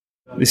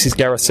This is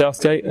Gareth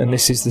Southgate, and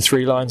this is the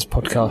Three Lions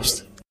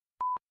podcast.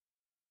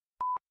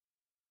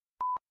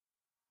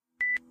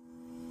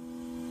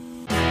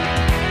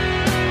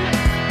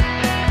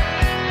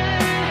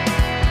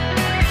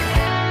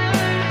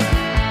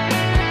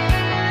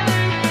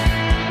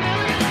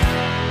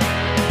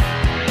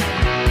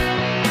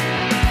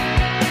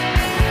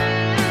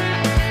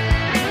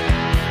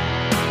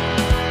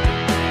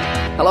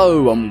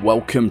 Hello and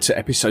welcome to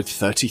episode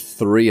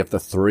 33 of the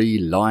Three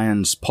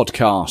Lions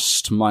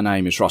podcast. My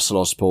name is Russell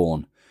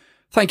Osborne.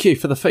 Thank you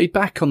for the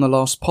feedback on the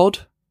last pod.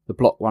 The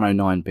Block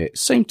 109 bit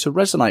seemed to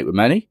resonate with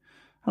many,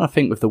 and I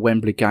think with the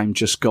Wembley game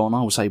just gone,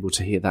 I was able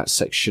to hear that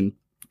section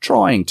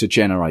trying to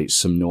generate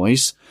some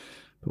noise,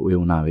 but we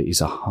all know it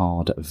is a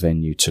hard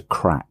venue to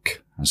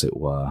crack, as it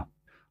were.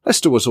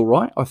 Leicester was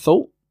alright, I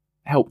thought.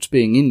 Helped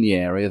being in the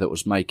area that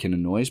was making a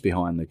noise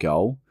behind the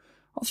goal.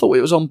 I thought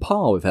it was on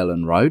par with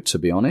Ellen Road, to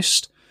be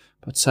honest,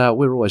 but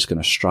we're always going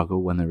to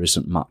struggle when there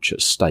isn't much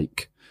at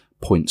stake,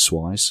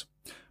 points-wise.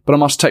 But I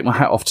must take my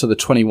hat off to the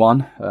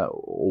 21,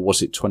 or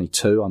was it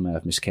 22, I may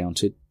have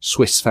miscounted,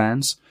 Swiss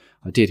fans.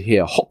 I did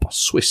hear hop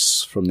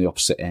Swiss from the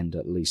opposite end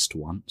at least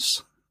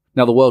once.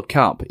 Now the World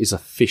Cup is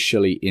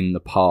officially in the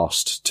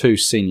past. 2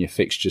 senior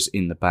fixtures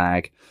in the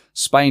bag,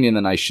 Spain in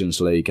the Nations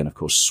League and of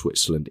course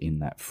Switzerland in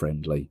that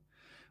friendly.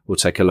 We'll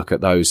take a look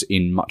at those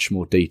in much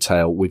more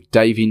detail with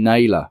Davey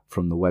Naylor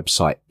from the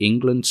website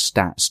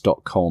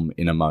englandstats.com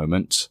in a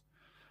moment.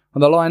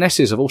 And the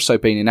Lionesses have also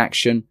been in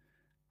action,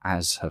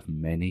 as have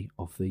many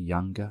of the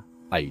younger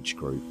age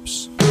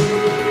groups.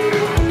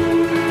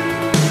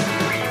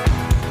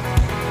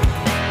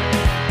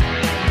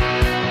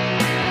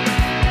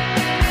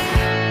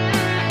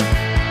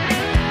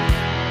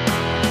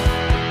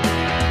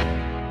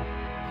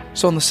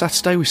 So on the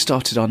Saturday we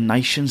started our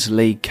Nations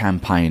League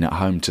campaign at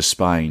home to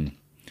Spain.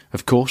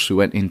 Of course, we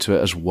went into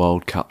it as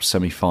World Cup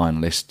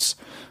semi-finalists,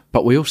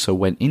 but we also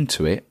went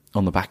into it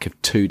on the back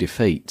of 2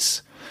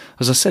 defeats.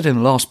 As I said in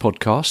the last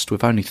podcast,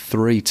 with only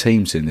 3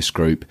 teams in this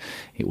group,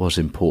 it was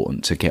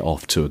important to get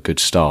off to a good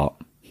start,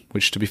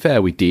 which to be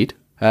fair we did.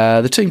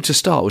 The team to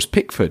start was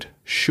Pickford,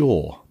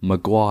 Shaw,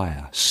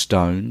 Maguire,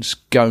 Stones,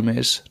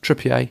 Gomez,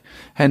 Trippier,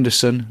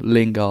 Henderson,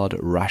 Lingard,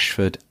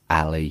 Rashford,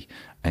 Ali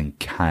and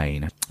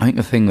Kane. I think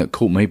the thing that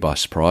caught me by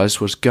surprise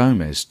was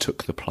Gomez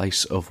took the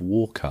place of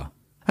Walker.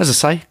 As I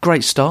say,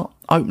 great start.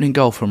 Opening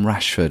goal from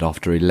Rashford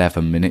after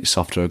 11 minutes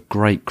after a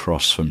great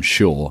cross from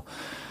Shaw.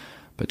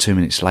 But 2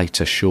 minutes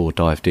later, Shaw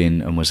dived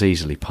in and was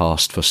easily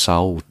passed for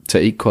Saul to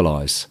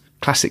equalise.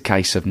 Classic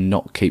case of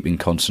not keeping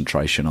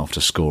concentration after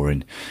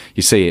scoring.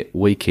 You see it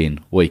week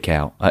in, week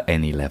out at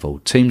any level.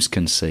 Teams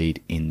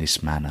concede in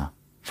this manner.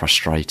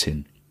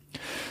 Frustrating.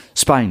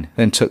 Spain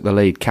then took the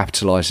lead,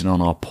 capitalising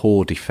on our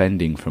poor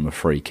defending from a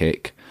free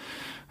kick.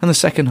 And the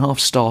second half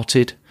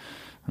started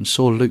and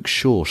saw Luke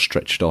Shaw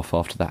stretched off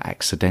after that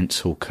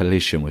accidental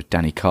collision with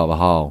Dani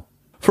Carvajal.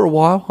 For a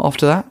while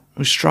after that,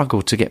 we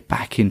struggled to get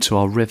back into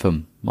our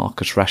rhythm.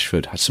 Marcus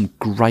Rashford had some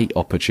great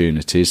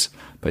opportunities,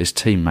 but his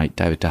teammate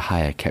David De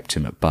Gea kept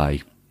him at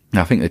bay.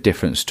 Now I think the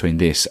difference between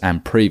this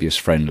and previous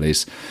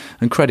friendlies,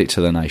 and credit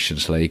to the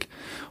Nations League,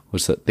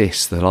 was that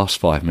the last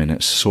 5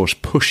 minutes, saw us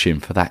push him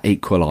for that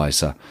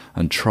equaliser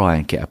and try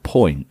and get a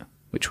point,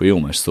 which we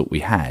almost thought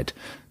we had.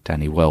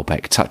 Danny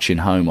Welbeck touching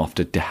home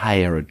after De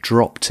Gea had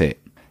dropped it.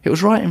 It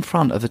was right in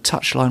front of the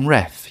touchline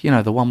ref,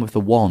 the one with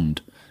the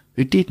wand,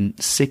 who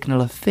didn't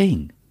signal a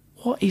thing.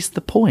 What is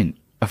the point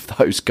of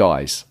those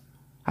guys?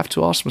 I have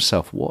to ask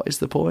myself, what is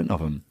the point of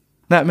them?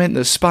 That meant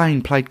that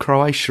Spain played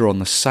Croatia on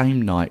the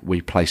same night we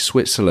play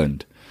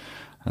Switzerland.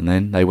 And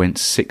then they went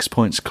 6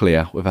 points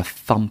clear with a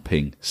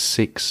thumping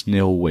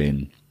 6-0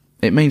 win.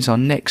 It means our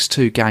next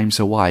 2 games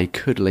away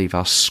could leave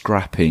us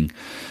scrapping,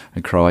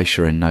 and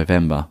Croatia in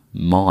November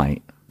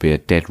might be a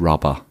dead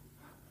rubber.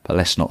 But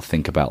let's not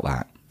think about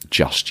that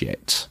just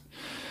yet.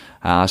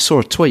 I saw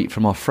a tweet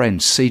from our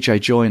friend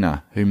CJ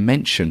Joyner, who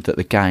mentioned that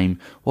the game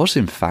was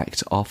in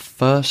fact our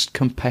first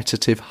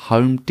competitive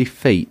home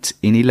defeat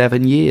in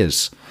 11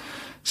 years,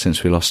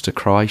 since we lost to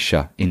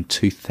Croatia in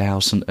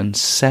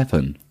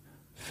 2007.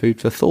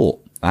 Food for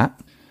thought, that.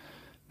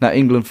 Now,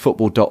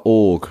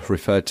 englandfootball.org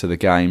referred to the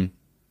game,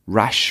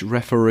 rash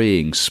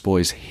refereeing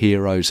spoils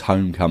heroes'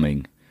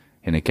 homecoming.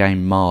 In a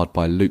game marred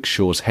by Luke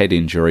Shaw's head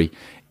injury,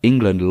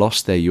 England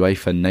lost their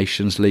UEFA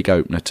Nations League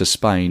opener to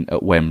Spain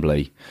at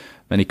Wembley.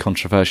 Many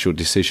controversial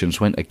decisions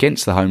went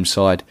against the home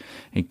side,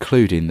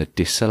 including the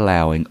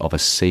disallowing of a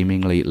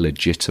seemingly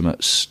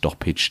legitimate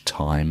stoppage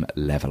time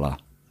leveller.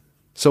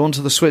 So on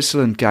to the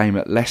Switzerland game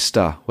at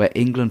Leicester, where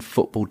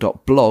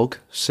englandfootball.blog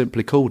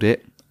simply called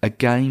it a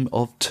game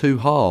of 2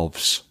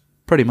 halves.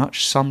 Pretty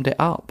much summed it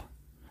up.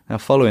 Now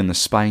following the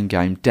Spain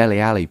game, Dele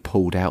Alli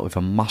pulled out with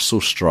a muscle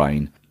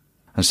strain,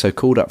 and so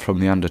called up from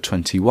the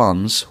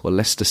under-21s were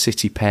Leicester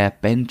City pair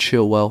Ben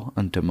Chilwell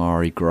and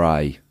Damari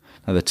Gray.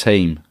 Now the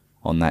team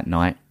on that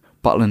night,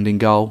 Butland in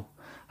goal,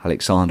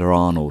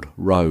 Alexander-Arnold,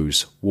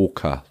 Rose,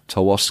 Walker,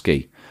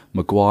 Tarkowski,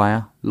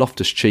 Maguire,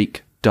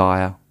 Loftus-Cheek,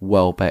 Dyer,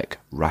 Welbeck,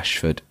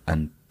 Rashford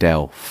and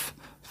Delph.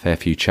 Fair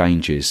few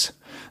changes.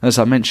 As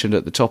I mentioned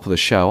at the top of the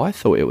show, I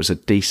thought it was a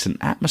decent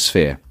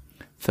atmosphere.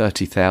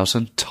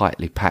 30,000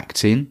 tightly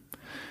packed in.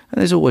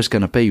 And there's always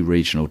going to be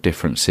regional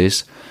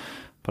differences,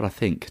 but I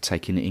think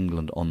taking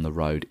England on the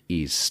road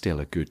is still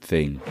a good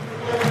thing.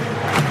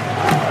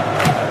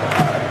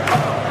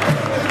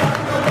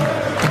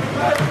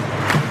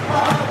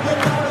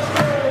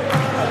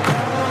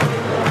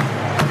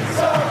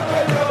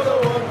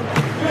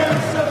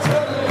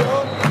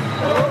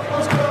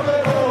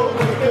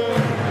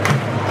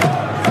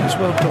 It's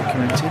well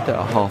documented that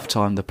at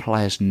half-time the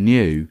players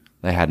knew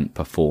they hadn't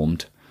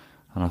performed,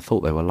 and I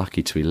thought they were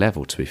lucky to be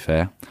level, to be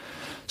fair.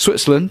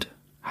 Switzerland,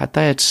 had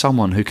they had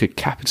someone who could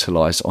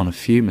capitalise on a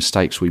few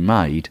mistakes we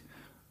made,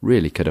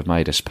 really could have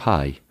made us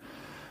pay.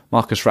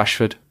 Marcus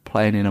Rashford,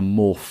 playing in a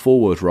more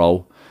forward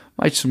role,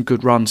 made some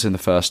good runs in the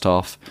first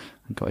half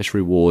and got his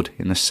reward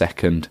in the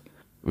second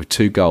with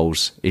 2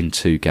 goals in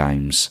 2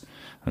 games,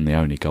 and the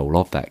only goal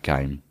of that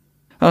game.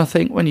 And I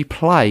think when you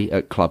play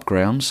at club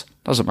grounds,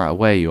 doesn't matter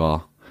where you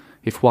are,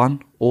 if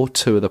 1 or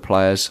 2 of the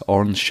players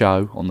are on the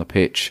show, on the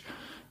pitch,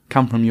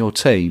 come from your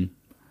team,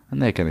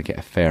 and they're going to get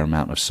a fair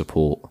amount of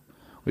support,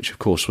 which of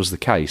course was the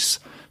case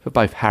for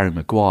both Harry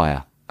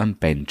Maguire and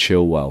Ben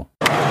Chilwell.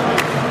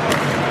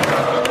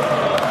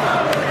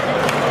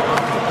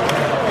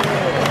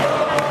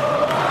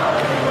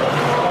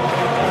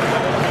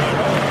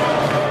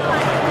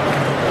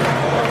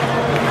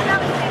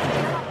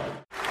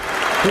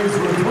 His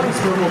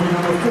replacement will be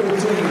number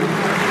 14,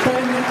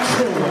 Ben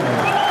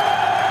Chilwell.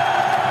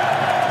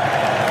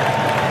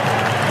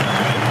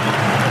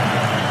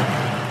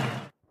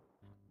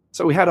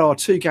 So we had our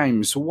 2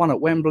 games, one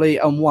at Wembley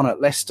and one at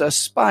Leicester,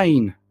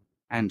 Spain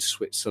and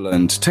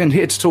Switzerland. And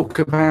here to talk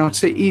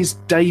about it is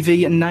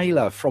Davey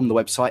Naylor from the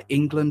website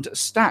England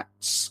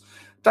Stats.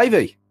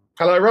 Davey.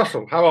 Hello,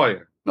 Russell. How are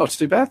you? Not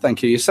too bad,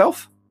 thank you.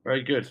 Yourself?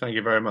 Very good. Thank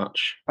you very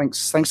much.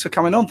 Thanks for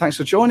coming on. Thanks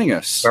for joining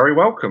us. Very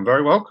welcome.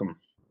 Very welcome.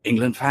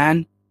 England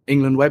fan,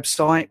 England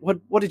website.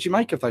 What did you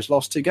make of those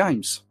last 2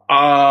 games?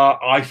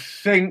 I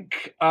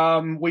think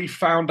we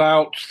found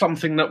out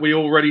something that we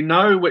already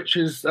know, which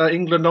is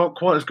England aren't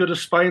quite as good as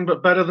Spain,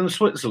 but better than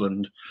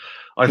Switzerland.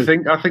 I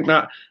think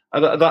that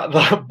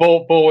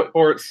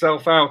bore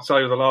itself out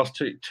over the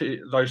last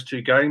those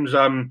two games.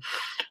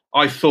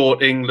 I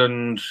thought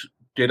England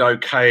did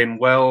okay and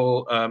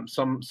well.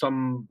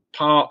 Some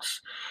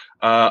parts.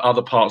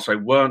 Other parts they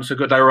weren't so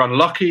good. They were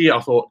unlucky. I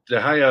thought De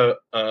Gea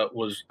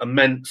was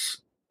immense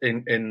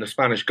in the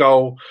Spanish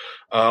goal.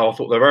 I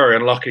thought they were very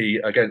unlucky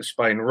against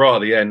Spain right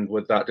at the end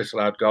with that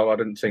disallowed goal. I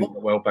didn't think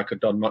Welbeck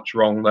had done much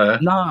wrong there.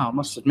 No, I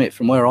must admit,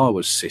 from where I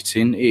was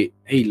sitting,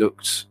 he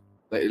looked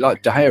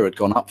like De Gea had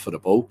gone up for the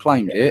ball,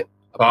 claimed it,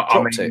 but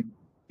dropped it.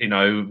 You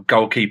know,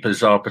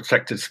 goalkeepers are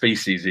protected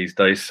species these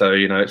days, so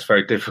it's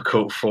very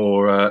difficult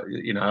for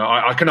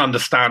I can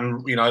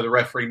understand. The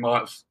referee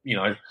might,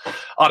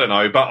 I don't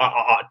know, but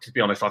to be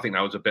honest, I think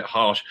that was a bit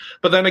harsh.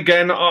 But then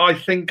again, I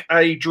think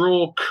a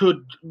draw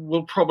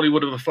probably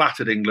would have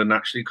flattered England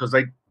actually, because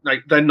they're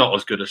not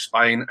as good as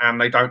Spain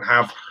and they don't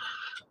have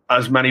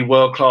as many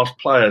world-class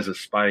players as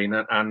Spain.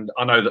 And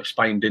I know that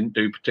Spain didn't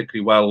do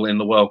particularly well in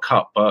the World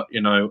Cup, but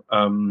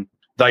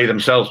they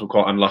themselves were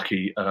quite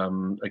unlucky,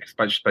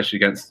 especially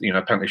against,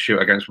 penalty shoot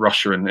against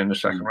Russia in the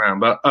second round.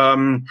 But,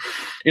 and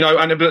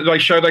they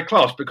showed their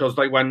class because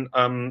they went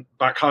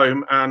back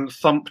home and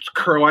thumped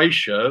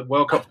Croatia,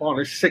 World Cup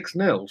finalists,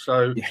 6-0.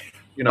 So,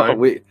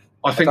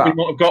 I think we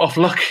might have got off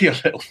lucky a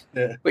little.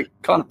 Yeah. It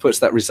kind of puts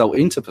that result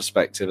into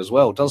perspective as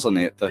well, doesn't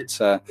it?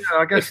 Yeah,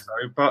 I guess so.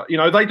 But,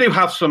 they do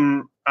have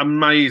some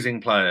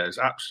amazing players,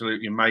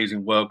 absolutely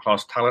amazing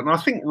world-class talent. And I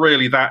think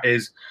really that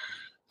is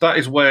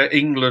where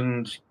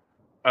England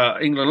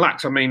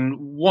lacks. I mean,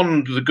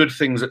 one of the good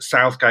things that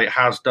Southgate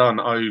has done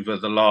over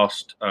the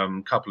last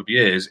couple of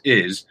years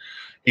is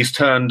he's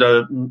turned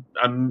a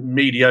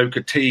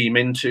mediocre team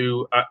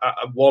into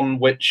a one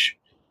which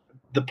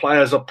the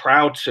players are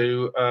proud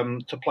to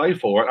play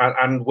for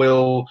and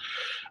will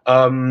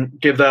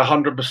give their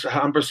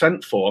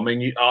 100% for. I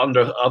mean,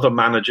 under other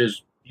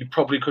managers, you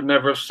probably could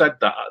never have said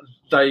that.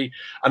 They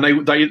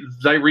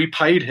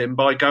repaid him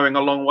by going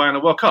a long way in the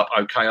World Cup.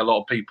 Okay, a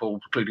lot of people,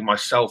 including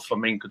myself,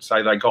 could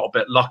say they got a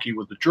bit lucky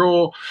with the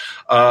draw,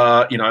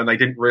 and they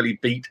didn't really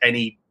beat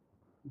any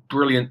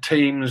brilliant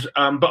teams.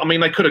 But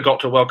they could have got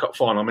to a World Cup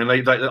final.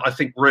 I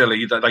think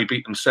really that they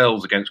beat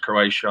themselves against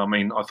Croatia.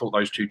 I thought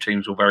those two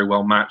teams were very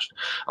well matched,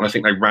 and I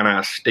think they ran out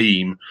of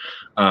steam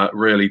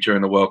really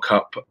during the World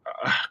Cup.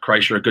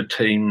 Croatia, a good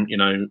team.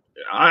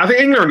 I think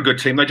England are a good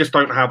team. They just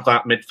don't have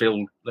that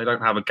midfield. They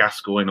don't have a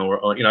Gascoigne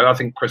or I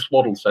think Chris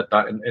Waddle said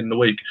that in the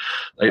week.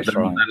 They're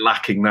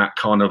lacking that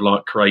kind of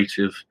like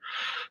creative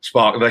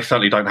spark. They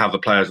certainly don't have the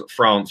players that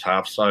France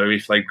have. So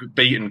if they'd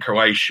beaten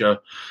Croatia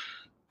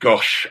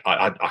Gosh,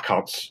 I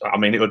can't. I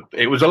mean,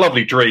 it was a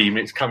lovely dream.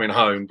 It's coming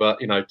home, but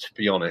to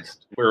be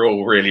honest, we're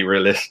all really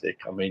realistic.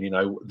 I mean,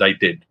 they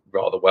did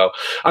rather well,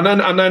 and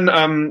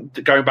then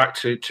going back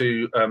to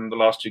the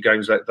last 2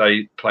 games that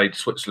they played,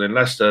 Switzerland,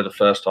 Leicester. The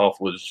first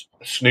half was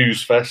a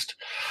snooze fest,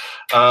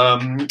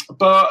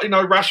 but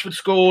Rashford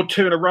scored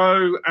 2 in a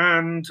row,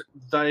 and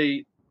they're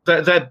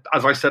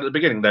as I said at the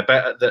beginning, they're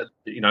better.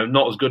 They're,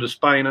 not as good as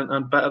Spain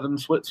and better than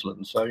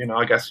Switzerland. So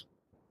I guess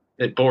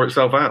it bore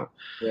itself out.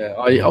 Yeah,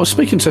 I was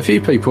speaking to a few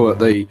people at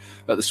the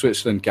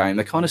Switzerland game.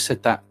 They kind of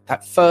said that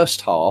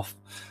first half,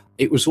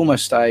 it was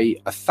almost a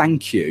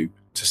thank you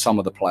to some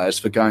of the players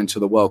for going to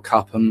the World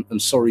Cup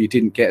and sorry you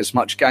didn't get as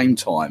much game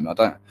time.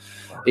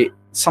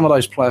 Some of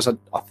those players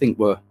I think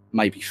were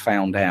maybe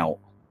found out.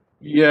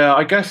 Yeah,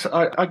 I guess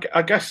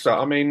so.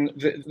 I mean,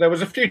 there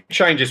was a few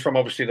changes from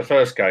obviously the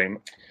first game.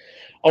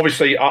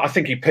 Obviously, I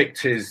think he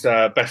picked his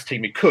best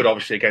team he could,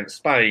 obviously, against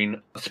Spain.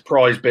 The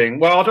surprise being,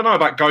 well, I don't know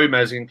about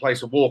Gomez in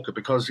place of Walker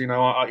because,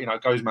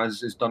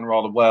 Gomez has done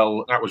rather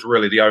well. That was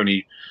really the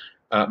only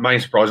main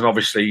surprise. And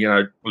obviously,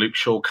 Luke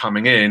Shaw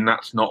coming in,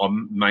 that's not a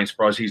main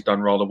surprise. He's done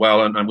rather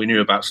well. And we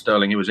knew about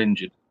Sterling, he was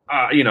injured.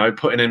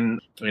 Putting in,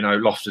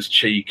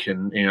 Loftus-Cheek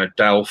and,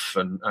 Delph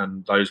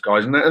and those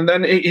guys. And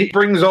then he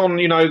brings on,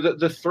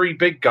 the 3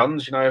 big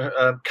guns,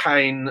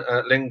 Kane,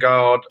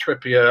 Lingard,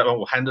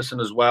 Trippier,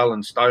 Henderson as well,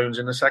 and Stones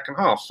in the second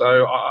half.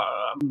 So,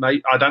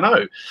 mate, I don't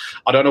know.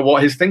 I don't know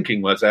what his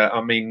thinking was there.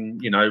 I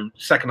mean,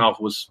 second half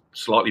was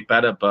slightly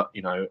better, but,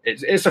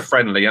 it's a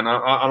friendly. And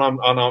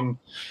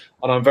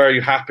I'm very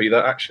happy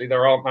that actually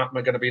there aren't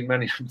going to be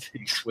many of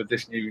these with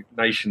this new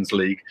Nations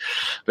League,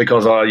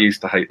 because I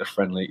used to hate the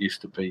friendly. It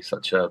used to be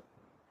such a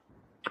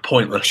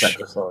pointless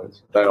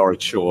exercise. They are a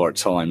chore at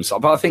times.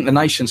 But I think the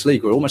Nations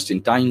League were almost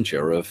in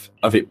danger of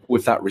it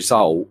with that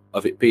result,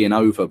 of it being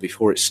over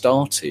before it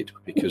started,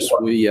 because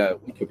we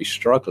could be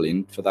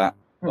struggling for that.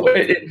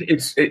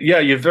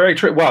 You're very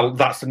true. Well,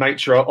 that's the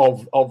nature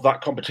of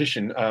that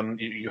competition.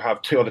 You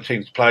have 2 other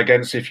teams to play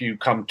against. If you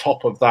come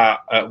top of that,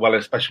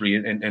 especially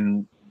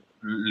in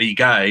League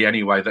A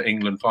anyway, that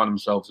England find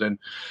themselves in,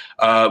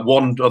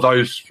 one of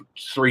those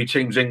 3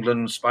 teams,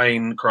 England,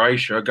 Spain,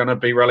 Croatia, are going to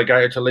be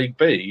relegated to League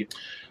B.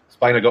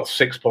 Spain have got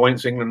 6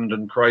 points. England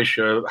and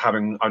Croatia,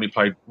 having only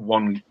played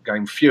 1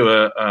 game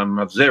fewer,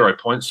 have 0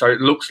 points. So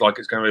it looks like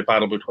it's going to be a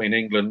battle between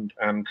England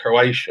and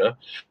Croatia.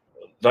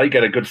 They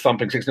get a good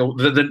thumping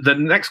 6-0. The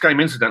next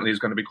game, incidentally, is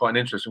going to be quite an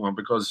interesting one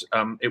because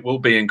it will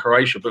be in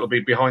Croatia, but it'll be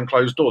behind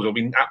closed doors. There'll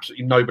be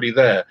absolutely nobody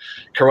there.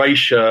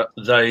 Croatia,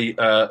 they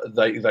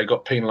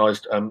got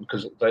penalised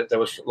because there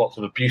was lots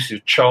of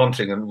abusive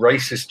chanting and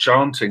racist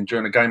chanting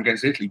during a game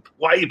against Italy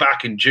way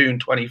back in June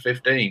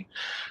 2015,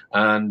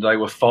 and they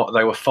were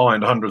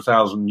fined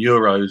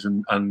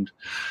 €100,000, and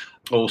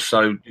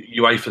also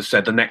UEFA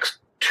said the next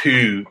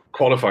 2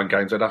 qualifying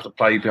games they'd have to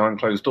play behind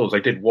closed doors. They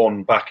did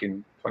 1 back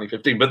in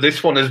 2015, but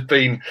this one has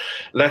been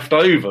left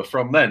over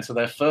from then. So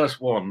their first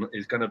one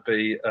is going to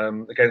be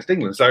against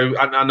England. So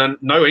and then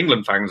no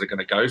England fans are going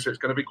to go. So it's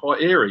going to be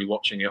quite eerie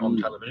watching it on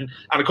television.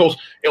 And of course,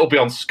 it'll be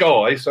on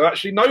Sky. So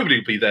actually, nobody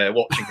will be there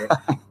watching it.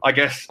 I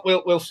guess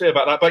we'll see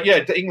about that. But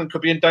yeah, England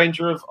could be in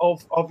danger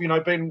of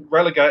being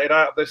relegated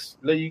out of this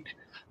league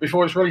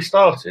before it's really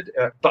started.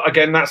 But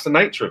again, that's the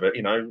nature of it.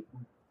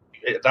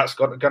 That's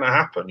going to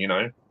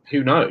happen.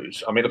 Who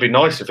knows? I mean, it'd be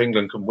nice if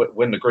England can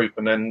win the group,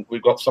 and then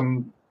we've got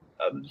some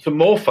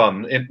more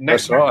fun in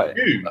next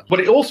June. But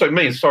it also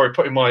means,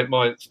 putting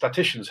my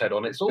statistician's head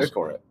on, it's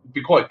also it'd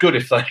be quite good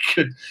if they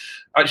could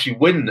actually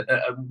win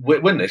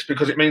this,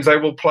 because it means they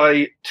will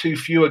play 2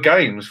 fewer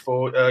games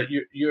for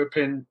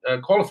European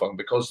qualifying,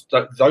 because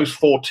those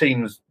 4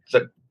 teams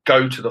that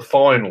go to the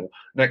final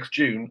next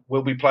June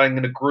will be playing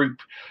in a group,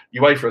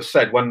 UEFA has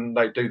said, when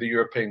they do the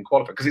European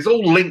qualifying, because it's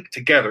all linked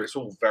together. It's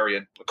all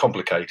very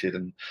complicated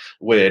and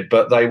weird,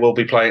 but they will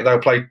be playing.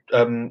 They'll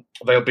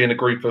be in a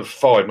group of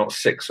 5, not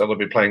 6. So they'll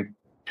be playing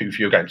 2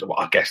 fewer games. Well,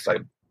 I guess they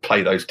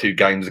play those 2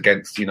 games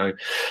against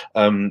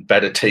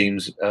better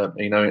teams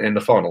in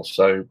the finals.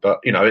 So, but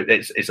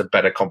it's a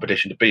better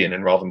competition to be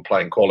in rather than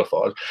playing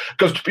qualifiers.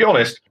 Because to be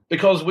honest,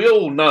 because we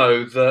all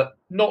know that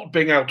not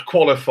being able to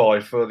qualify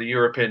for the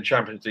European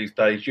Champions these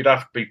days, you'd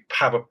have to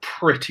have a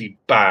pretty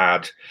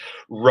bad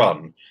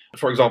run.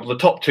 For example, the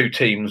top 2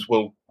 teams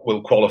will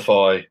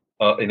qualify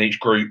in each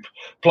group.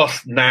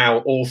 Plus, now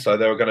also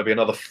there are going to be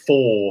another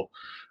 4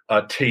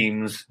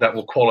 teams that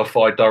will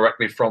qualify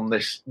directly from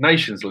this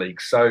Nations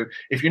League. So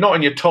if you're not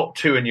in your top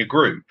 2 in your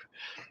group,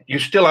 you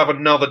still have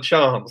another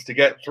chance to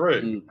get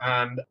through.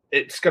 And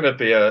it's going to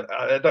be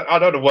I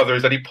don't know whether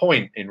there's any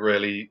point in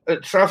really.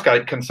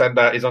 Southgate can send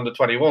out his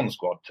under-21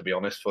 squad, to be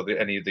honest, for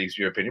any of these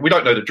European. We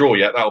don't know the draw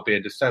yet. That'll be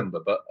in December.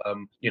 But,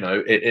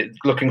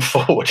 looking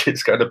forward,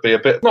 it's going to be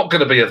not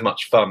going to be as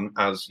much fun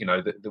as,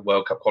 the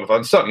World Cup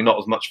qualifying. Certainly not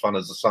as much fun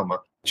as the summer.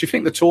 Do you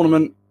think the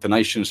tournament, the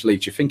Nations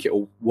League, do you think it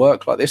will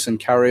work like this and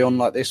carry on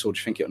like this? Or do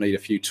you think it'll need a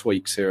few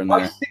tweaks here and there?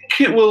 I think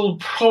it will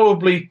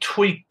probably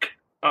tweak.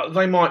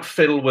 They might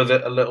fiddle with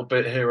it a little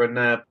bit here and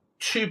there.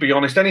 to be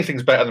honest,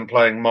 anything's better than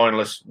playing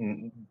mindless,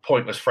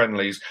 pointless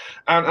friendlies,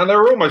 and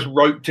they're almost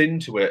roped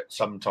into it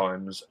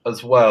sometimes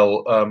as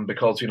well,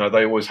 because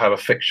they always have a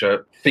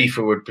fixture.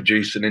 FIFA would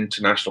produce an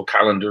international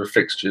calendar of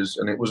fixtures,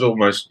 and it was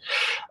almost.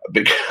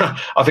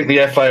 I think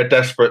the FA are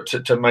desperate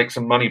to make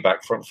some money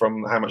back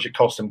from how much it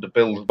cost them to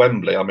build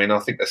Wembley. I mean, I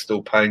think they're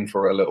still paying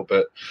for it a little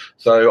bit,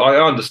 so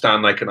I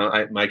understand they can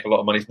make a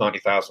lot of money. It's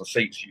 90,000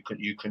 seats.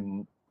 You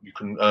can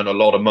earn a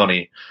lot of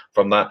money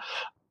from that.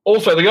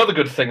 Also, the other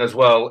good thing as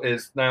well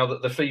is now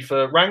that the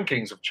FIFA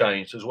rankings have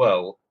changed as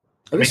well.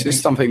 This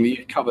is something that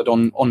you covered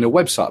on your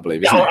website, I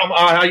believe, isn't it?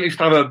 I used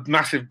to have a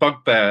massive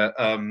bugbear.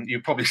 You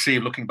probably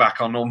see looking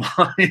back on all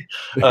my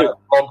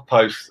blog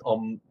posts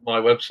on my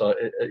website.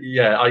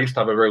 I used to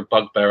have a real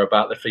bugbear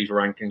about the FIFA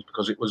rankings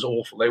because it was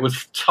awful. It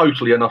was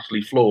totally and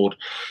utterly flawed.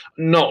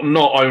 Not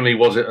only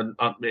was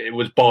it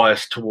was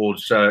biased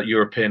towards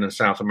European and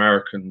South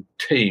American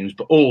teams,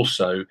 but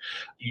also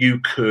you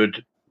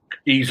could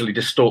easily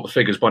distort the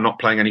figures by not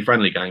playing any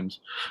friendly games.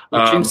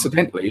 Which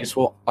incidentally is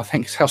what I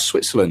think is how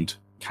Switzerland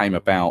came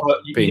about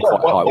being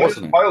quite high,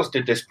 wasn't it? Wales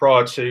did this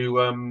prior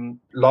to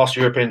last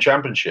European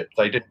Championship.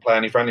 They didn't play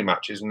any friendly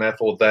matches, and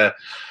therefore their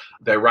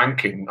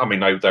ranking. I mean,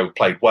 they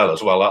played well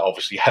as well. That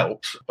obviously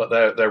helped, but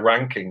their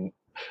ranking.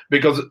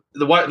 Because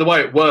the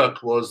way it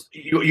worked was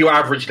you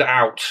averaged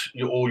out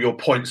all your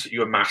points that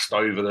you amassed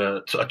over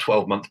a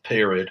 12-month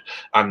period,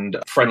 and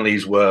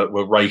friendlies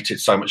were rated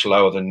so much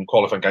lower than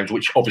qualifying games,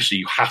 which obviously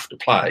you have to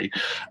play.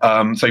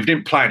 So if you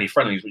didn't play any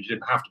friendlies, which you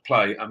didn't have to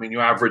play, I mean,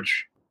 your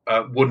average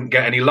wouldn't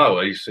get any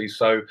lower. You see,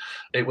 so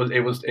it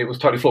was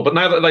totally flawed. But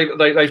now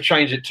that they've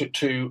changed it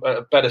to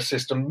a better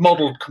system,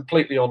 modelled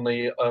completely on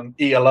the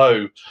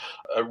ELO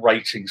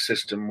rating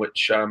system,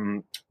 which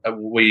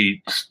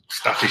we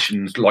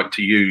statisticians like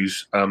to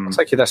use. I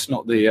take it that's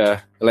not the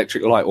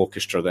Electric Light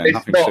Orchestra then?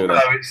 Nothing not, to do with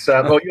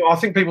that. No, it's I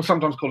think people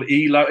sometimes call it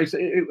ELO.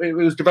 It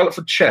was developed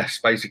for chess,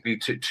 basically,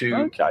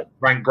 to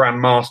rank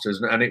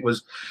grandmasters, and it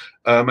was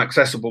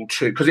accessible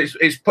to, because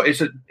it's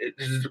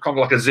kind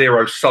of like a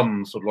zero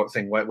sum sort of like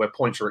thing where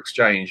points are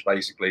exchanged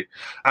basically.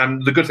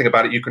 And the good thing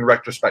about it, you can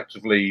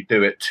retrospectively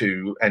do it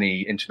to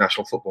any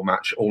international football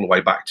match all the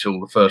way back till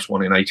the first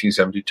one in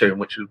 1872,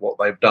 which is what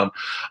they've done.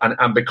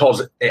 And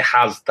because it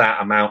has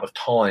that amount of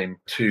time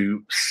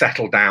to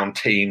settle down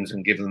teams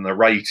and give them the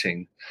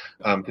rating,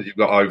 because you've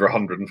got over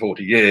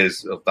 140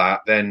 years of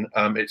that, then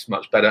it's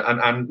much better.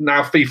 And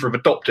now FIFA have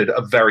adopted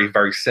a very,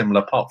 very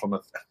similar, apart from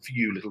a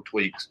few little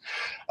tweaks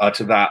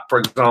to that. For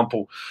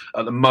example,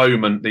 at the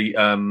moment, the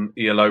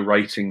ELO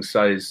rating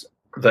says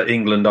that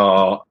England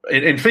are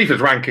in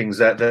FIFA's rankings.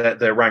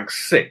 They're ranked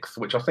 6th,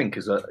 which I think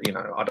is I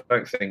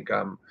don't think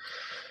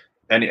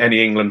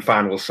any England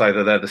fan will say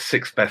that they're the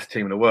 6th best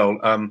team in the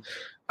world.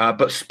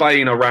 But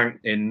Spain are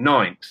ranked in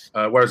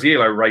 9th, whereas the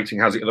ELO rating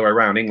has it the other way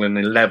around. England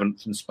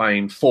 11th and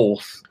Spain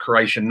 4th,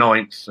 Croatia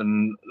 9th,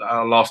 and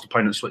our last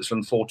opponent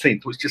Switzerland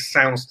 14th, which just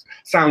sounds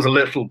a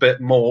little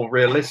bit more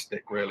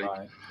realistic, really.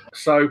 Right.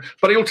 So,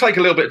 but it will take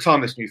a little bit of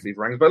time, this new FIFA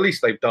rankings, but at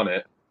least they've done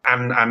it.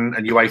 And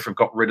UEFA have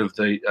got rid of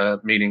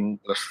the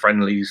meaningless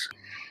friendlies.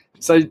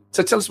 So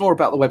tell us more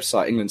about the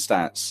website, England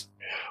Stats.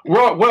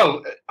 Right.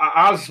 Well,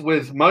 as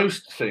with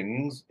most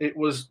things, it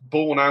was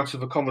born out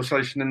of a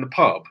conversation in the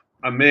pub.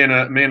 And me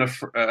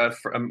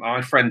and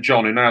my friend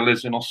John, who now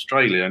lives in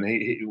Australia, and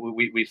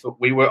we thought,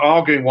 we were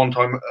arguing one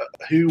time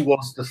who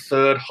was the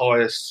third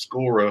highest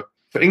scorer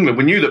for England.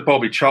 We knew that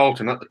Bobby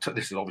Charlton,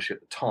 this is obviously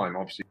at the time,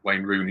 obviously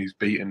Wayne Rooney's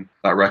beaten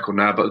that record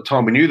now, but at the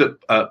time we knew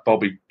that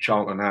Bobby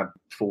Charlton had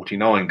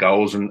 49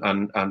 goals and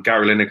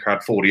Gary Lineker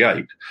had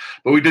 48,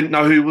 but we didn't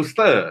know who was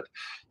third.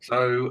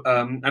 So,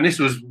 and this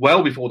was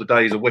well before the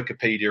days of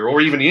Wikipedia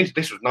or even the internet.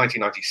 This was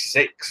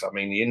 1996. I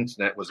mean, the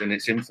internet was in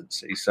its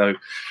infancy. So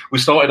we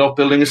started off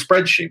building a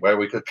spreadsheet where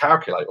we could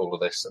calculate all of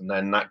this. And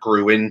then that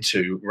grew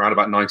into, around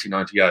about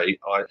 1998,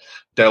 I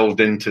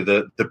delved into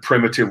the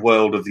primitive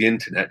world of the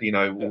internet,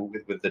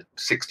 with the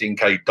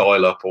 16K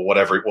dial-up or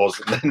whatever it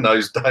was in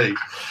those days.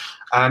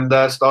 And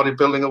started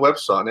building a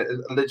website. And it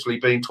literally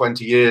been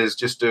 20 years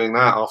just doing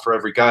that. After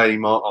every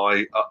game,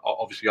 I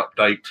obviously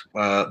update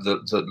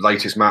the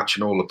latest match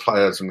and all the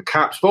players and the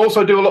caps, but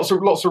also do lots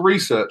of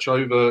research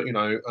over,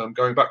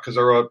 going back, because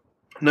there are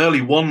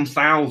nearly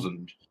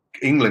 1,000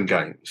 England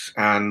games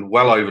and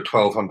well over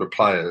 1,200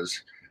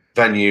 players,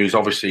 venues,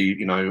 obviously,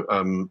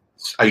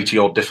 80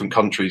 odd different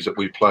countries that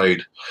we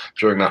played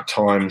during that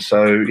time.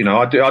 So,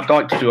 I'd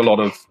like to do a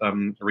lot of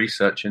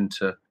research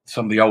into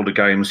some of the older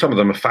games. Some of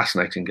them are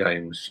fascinating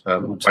games.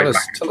 Tell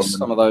us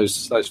some of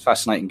those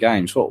fascinating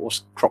games.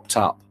 What's cropped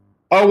up?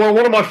 Oh, well,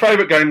 one of my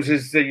favourite games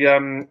is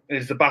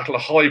the Battle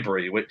of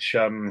Highbury, which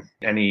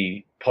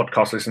any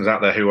podcast listeners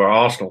out there who are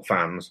Arsenal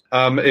fans,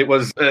 it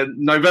was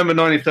November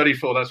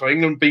 1934. That's why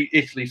England beat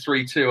Italy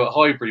 3-2 at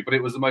Highbury, but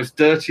it was the most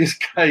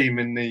dirtiest game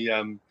in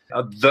the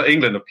that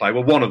England have played.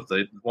 Well, one of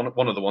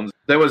the ones.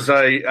 There was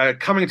a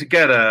coming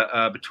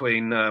together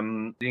between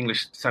the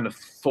English centre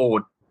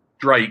forward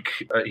Drake.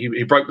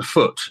 He broke the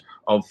foot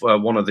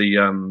one of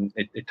the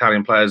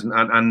Italian players,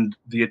 and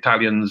the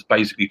Italians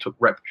basically took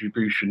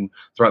retribution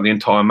throughout the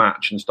entire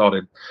match and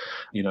started,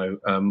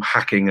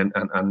 hacking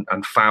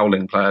and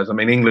fouling players. I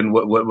mean, England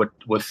were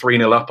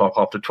 3-0 up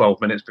after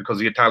 12 minutes because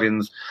the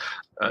Italians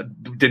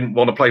didn't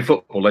want to play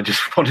football. They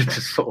just wanted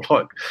to sort of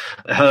like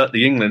hurt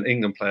the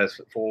England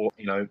players for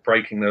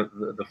breaking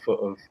the foot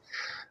of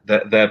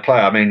their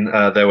player. I mean,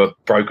 there were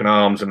broken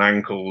arms and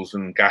ankles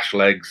and gashed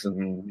legs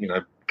and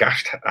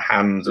gashed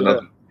hands and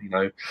other,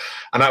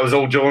 and that was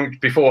all during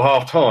before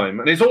half time.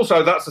 And it's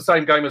also that's the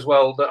same game as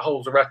well that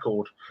holds a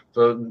record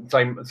for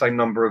the same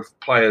number of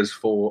players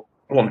for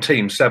one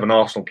team. 7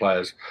 Arsenal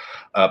players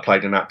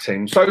played in that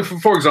team. So,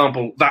 for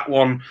example, that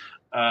one,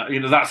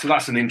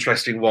 that's an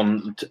interesting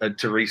one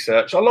to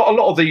research. A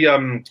lot of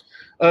the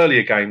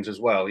earlier games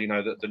as well, the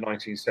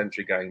 19th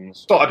century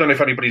games. So I don't know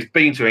if anybody's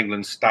been to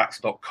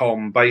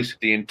englandstats.com,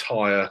 basically the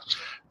entire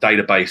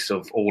database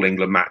of all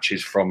England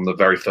matches from the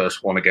very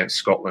first one against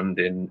Scotland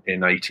in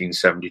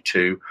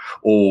 1872.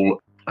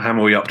 How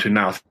are we up to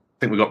now? I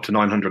think we got to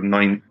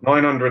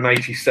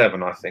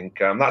 987, I think.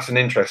 That's an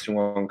interesting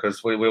one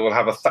because we will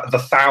have the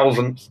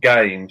 1,000th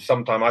game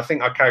sometime. I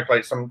think I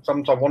calculate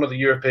sometime one of the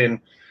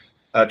European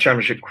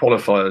Championship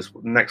qualifiers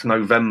next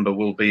November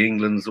will be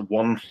England's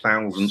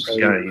 1,000th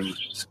game.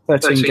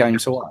 13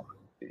 games away.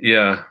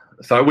 Yeah,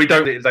 so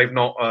they've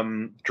not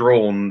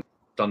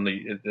done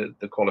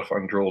the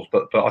qualifying draws,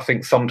 but I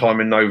think sometime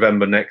in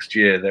November next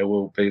year there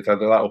will be. That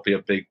will be a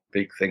big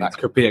thing. That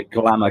could be a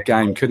glamour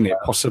game, couldn't it?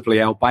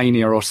 Possibly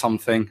Albania or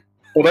something.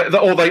 Or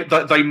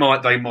they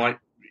might.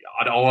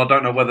 I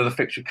don't know whether the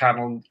fixture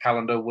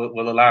calendar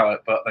will allow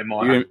it, but they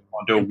might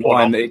do a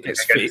one that it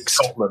gets fixed.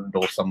 Scotland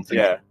or something.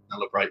 Yeah.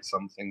 Celebrate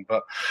something,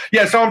 but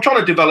so I'm trying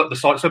to develop the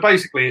site. So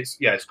basically,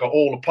 it's got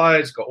all the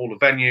players, it's got all the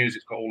venues,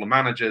 it's got all the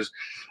managers,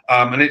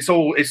 and it's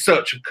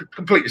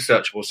completely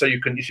searchable. So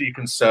you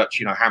can search,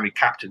 how many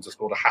captains have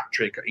scored a hat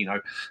trick,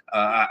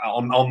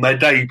 on their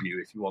debut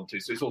if you want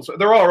to. So it's also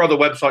there are other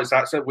websites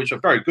out there which are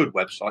very good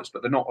websites,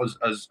 but they're not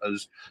as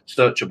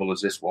searchable as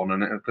this one,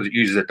 and because it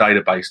uses a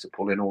database to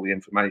pull in all the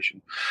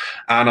information.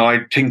 And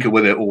I tinker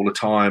with it all the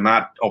time.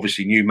 Add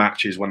obviously new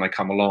matches when they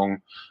come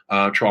along.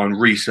 Try and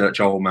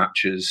research old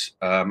matches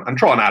and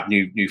try and add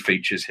new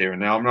features here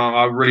and there.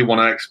 I really want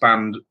to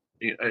expand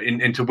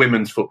into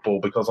women's football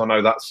because I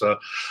know that's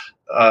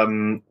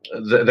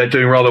they're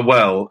doing rather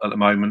well at the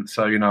moment.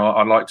 So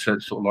I'd like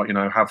to sort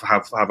of have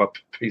a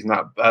piece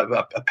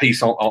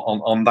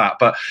on that.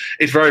 But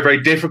it's very,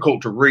 very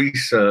difficult to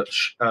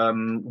research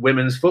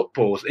women's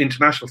football,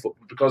 international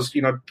football, because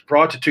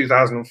prior to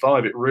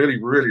 2005 it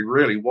really, really,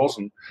 really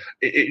wasn't.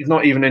 It's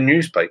not even in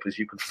newspapers.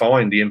 You could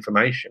find the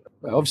information.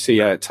 Well, obviously,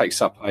 it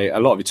takes up a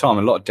lot of your time,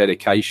 a lot of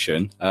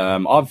dedication.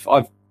 I've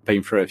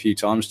been through it a few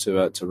times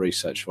to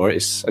research for it.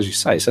 It's, as you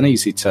say, it's an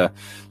easy to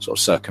sort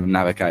of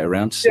circumnavigate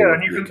around.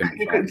 And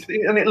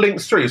and it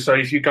links through. So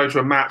if you go to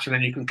a match and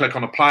then you can click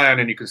on a player and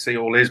then you can see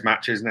all his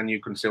matches and then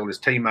you can see all his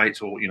teammates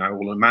or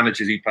all the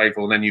managers he played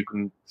for, and then you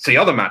can see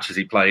other matches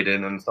he played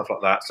in and stuff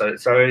like that.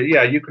 So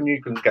you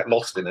can get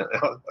lost in it.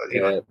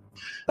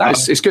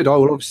 It's good. I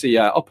will obviously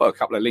I'll put a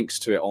couple of links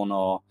to it on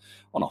our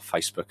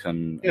Facebook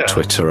and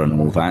Twitter and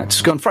all that.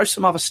 Just go and throw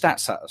some other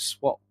stats at us.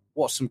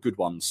 What's some good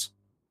ones?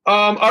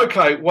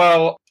 Okay,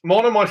 well,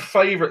 one of my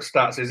favourite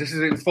stats is, this is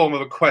in the form of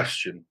a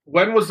question.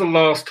 When was the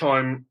last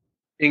time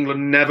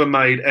England never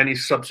made any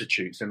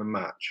substitutes in a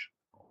match?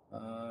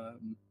 Well,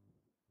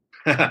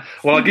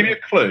 I'll give you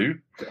a clue.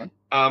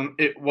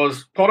 It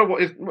was part of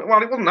it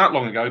wasn't that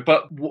long ago,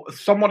 but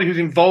somebody who's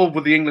involved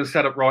with the England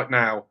setup right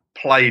now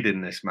played in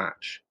this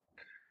match.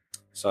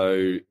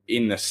 So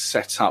in the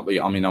setup,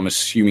 I mean, I'm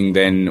assuming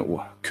then,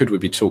 could we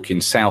be talking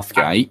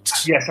Southgate?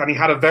 Yes, and he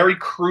had a very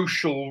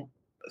crucial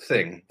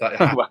thing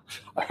that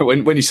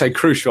when you say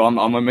crucial,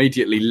 I'm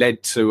immediately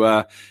led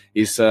to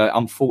his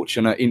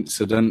unfortunate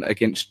incident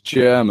against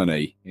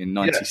Germany in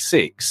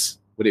 '96.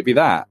 Would it be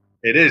that?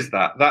 It is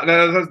that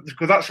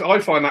because I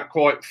find that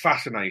quite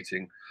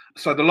fascinating.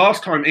 So the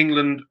last time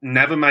England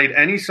never made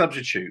any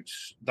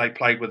substitutes, they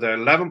played with their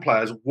 11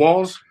 players,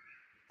 was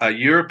a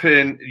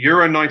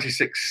Euro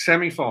 '96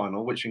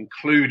 semi-final, which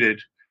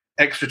included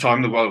extra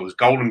time. Well, it was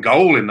golden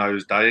goal in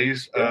those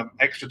days.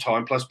 Extra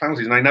time plus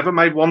penalties, and they never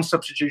made one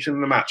substitution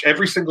in the match.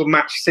 Every single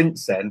match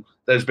since then,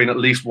 there's been at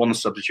least one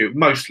substitute.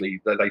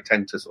 Mostly, they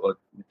tend to sort of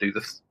do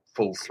the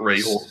full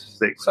 3 or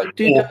 6. So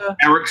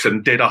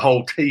Ericsson did a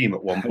whole team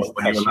at one point.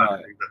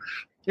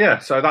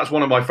 So that's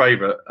one of my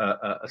favourite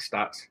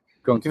stats.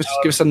 Go on, give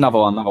us another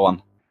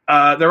one.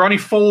 There are only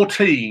 4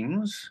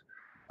 teams,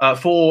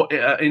 4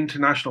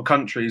 international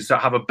countries that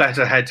have a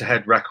better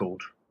head-to-head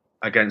record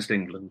against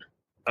England.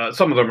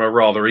 Some of them are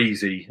rather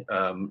easy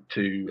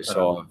to.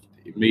 So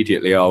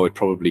immediately, I would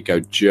probably go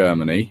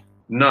Germany.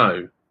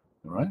 No.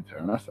 All right, fair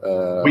enough.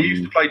 We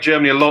used to play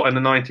Germany a lot in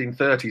the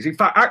 1930s. In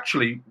fact,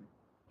 actually,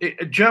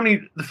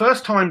 Germany. The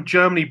first time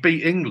Germany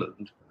beat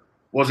England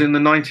was in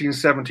the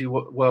 1970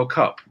 World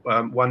Cup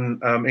when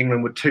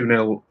England were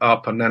 2-0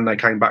 up, and then they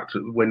came back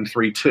to win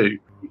 3-2.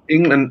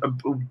 England,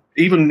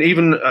 even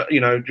during the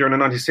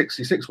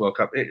 1966 World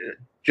Cup,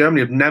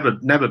 Germany had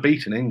never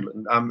beaten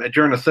England.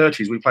 During the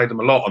 30s, we played them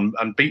a lot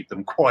and beat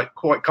them quite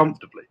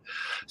comfortably.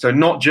 So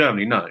not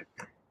Germany, no.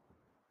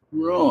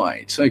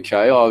 Right.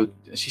 Okay.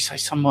 As you say,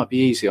 some might be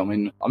easy. I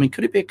mean,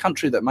 could it be a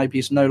country that maybe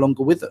is no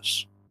longer with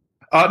us?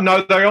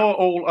 No, they are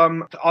all.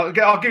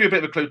 I'll give you a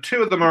bit of a clue.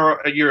 2 of them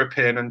are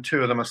European and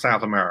 2 of them are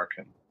South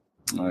American.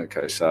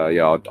 Okay. So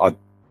yeah, I'd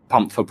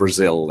pump for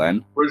Brazil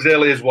then.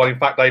 Brazil is one. In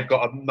fact, they've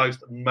got a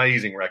most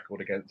amazing record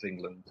against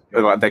England.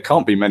 There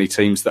can't be many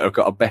teams that have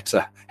got a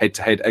better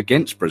head-to-head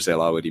against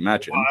Brazil, I would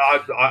imagine.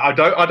 I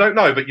don't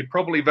know, but you're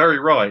probably very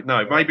right.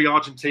 No, maybe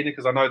Argentina,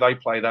 because I know they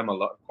play them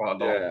quite a lot.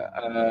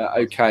 Yeah.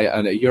 Okay,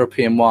 and a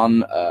European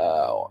one.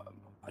 I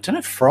don't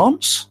know,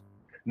 France.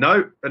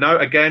 No.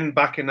 Again,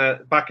 back in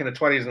the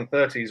 20s and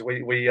 30s,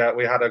 we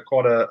had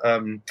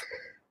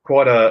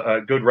quite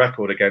a good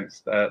record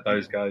against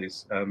those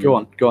guys. Go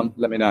on.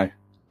 Let me know.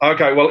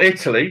 Okay, well,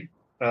 Italy,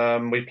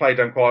 we played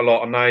them quite a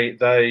lot, and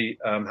they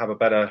have a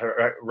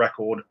better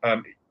record.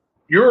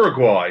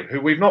 Uruguay,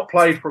 who we've not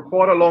played for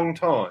quite a long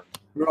time.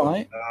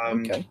 Right.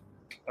 Okay.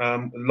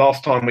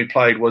 Last time we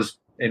played was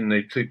in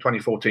the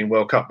 2014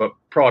 World Cup, but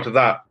prior to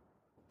that,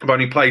 I've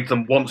only played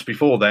them once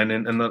before then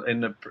in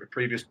the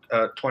previous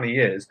 20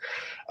 years.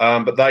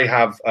 But they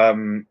have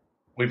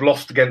we've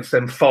lost against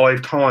them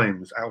 5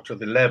 times out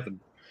of 11.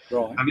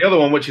 Right. And the other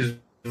one, which is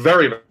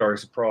very, very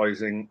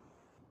surprising,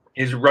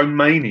 is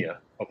Romania,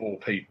 of all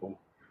people.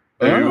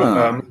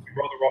 Rather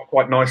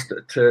quite nice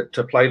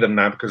to play them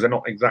now, because they're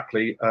not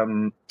exactly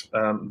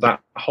that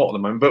hot at the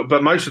moment.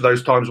 But most of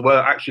those times were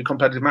actually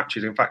competitive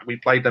matches. In fact, we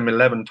played them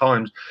 11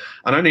 times,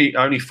 and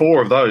only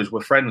 4 of those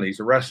were friendlies.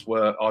 The rest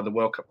were either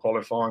World Cup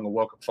qualifying or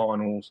World Cup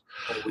finals.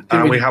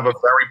 And we have a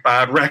very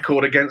bad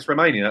record against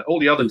Romania.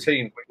 All the other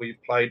teams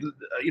we've played,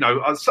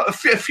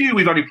 a few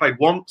we've only played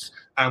once,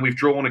 and we've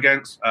drawn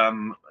against.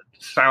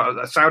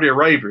 Saudi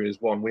Arabia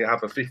is one. We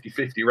have a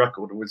 50-50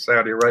 record with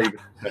Saudi Arabia.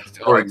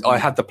 I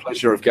had the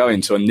pleasure of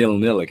going to a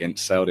 0-0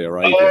 against Saudi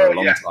Arabia a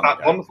long time ago.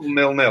 Wonderful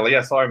 0-0.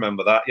 Yes, I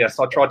remember that. Yes,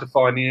 I tried to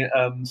find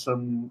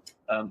some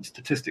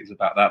statistics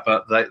about that,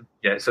 but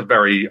it's a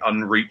very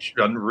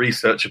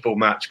unresearchable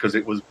match, because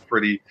it was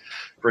pretty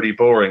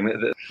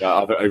boring.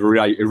 I've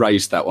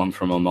erased that one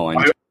from my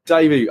mind.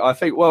 Davey, I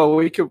think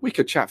we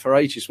could chat for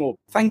ages more.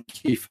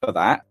 Thank you for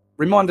that.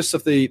 Remind us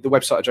of the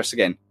website address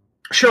again.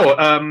 Sure,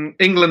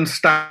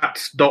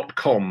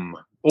 englandstats.com.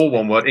 All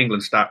one word,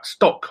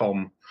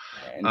 englandstats.com.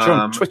 And you're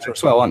on Twitter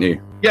as well, aren't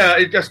you? Yeah,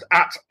 it's just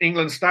at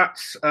England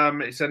Stats.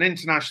 It's an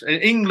international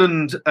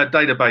England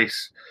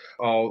database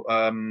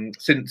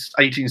since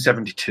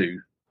 1872.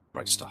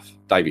 Great stuff.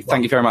 Davey,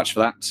 thank you very much for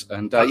that.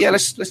 And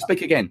let's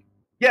speak again.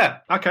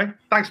 Yeah, okay.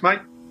 Thanks, mate.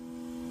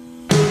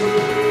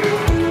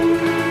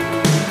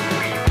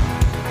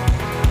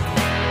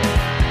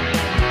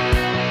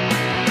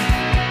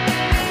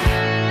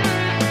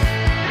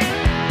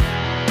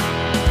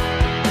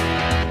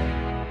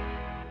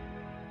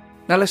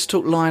 Now let's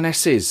talk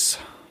Lionesses.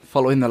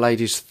 Following the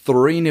ladies'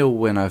 3-0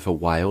 win over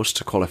Wales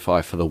to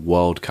qualify for the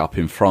World Cup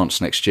in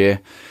France next year,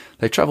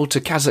 they travelled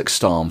to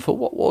Kazakhstan for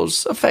what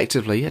was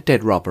effectively a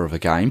dead rubber of a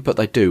game, but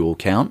they do all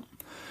count.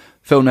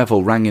 Phil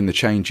Neville rang in the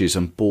changes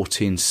and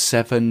brought in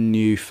 7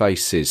 new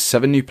faces.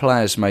 7 new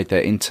players made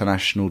their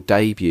international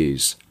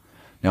debuts.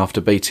 Now,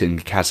 after beating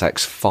the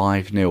Kazakhs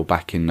 5-0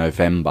 back in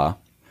November,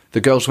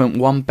 the girls went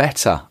one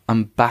better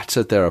and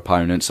battered their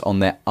opponents on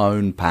their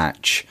own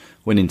patch,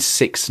 winning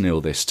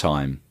 6-0 this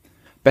time.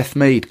 Beth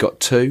Mead got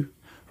 2,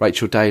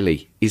 Rachel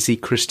Daly, Izzy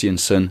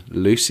Christiansen,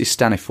 Lucy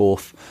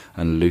Staniforth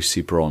and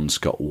Lucy Bronze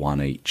got 1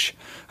 each.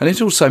 And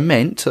it also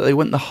meant that they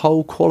went the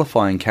whole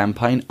qualifying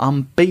campaign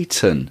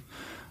unbeaten,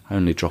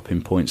 only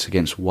dropping points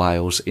against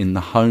Wales in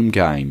the home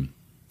game.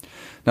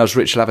 Now, as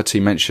Rich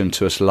Laverty mentioned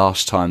to us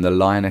last time, the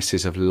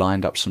Lionesses have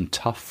lined up some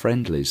tough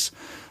friendlies.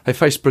 They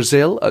faced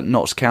Brazil at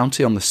Notts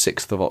County on the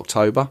 6th of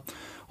October,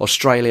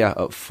 Australia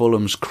at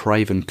Fulham's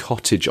Craven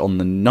Cottage on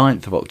the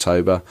 9th of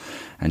October,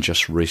 and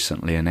just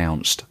recently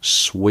announced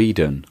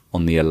Sweden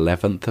on the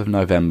 11th of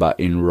November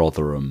in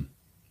Rotherham.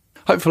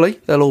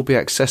 Hopefully they'll all be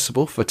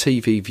accessible for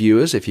TV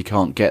viewers if you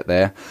can't get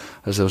there,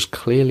 as there was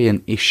clearly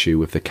an issue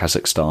with the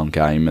Kazakhstan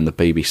game and the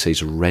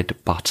BBC's red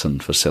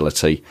button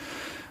facility,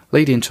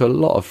 leading to a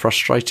lot of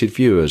frustrated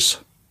viewers.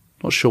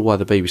 Not sure why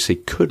the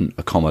BBC couldn't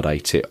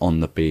accommodate it on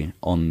the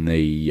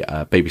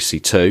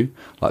BBC Two,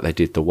 like they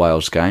did the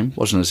Wales game.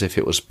 Wasn't as if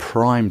it was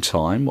prime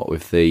time, what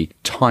with the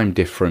time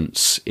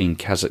difference in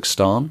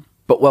Kazakhstan.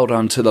 But well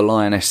done to the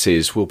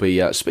Lionesses. We'll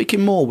be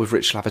speaking more with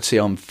Rich Laverty,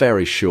 I'm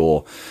very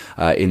sure,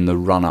 in the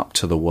run-up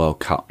to the World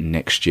Cup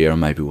next year,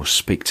 and maybe we'll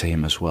speak to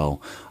him as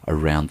well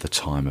around the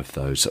time of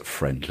those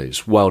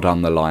friendlies. Well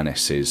done, the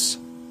Lionesses.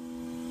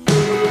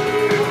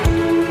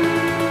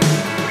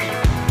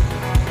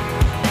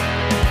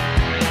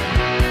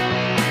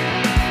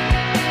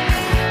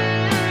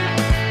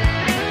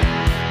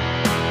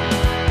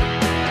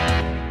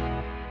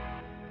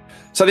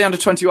 So So the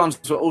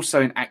under-21s were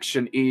also in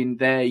action in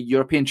their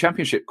European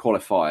Championship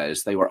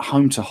qualifiers. They were at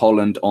home to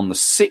Holland on the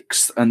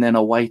 6th and then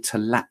away to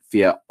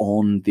Latvia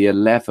on the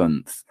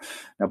 11th.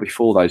 Now,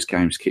 before those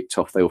games kicked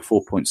off, they were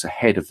 4 points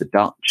ahead of the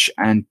Dutch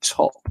and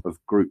top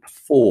of Group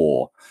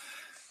 4.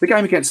 The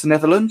game against the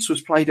Netherlands was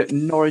played at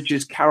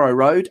Norwich's Carrow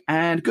Road,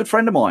 and a good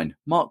friend of mine,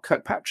 Mark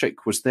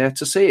Kirkpatrick, was there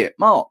to see it.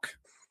 Mark.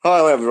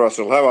 Hi,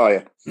 Russell. How are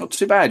you? Not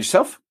too bad.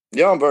 Yourself?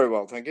 Yeah, I'm very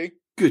well, thank you.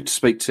 Good to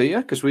speak to you,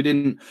 because we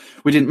didn't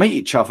meet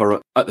each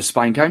other at the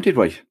Spain game, did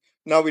we?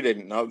 No, we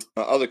didn't. No,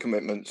 other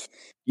commitments.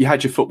 You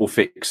had your football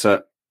fix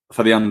for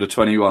the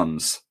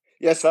under-21s.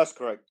 Yes, that's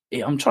correct.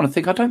 Yeah, I'm trying to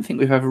think. I don't think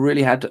we've ever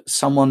really had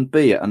someone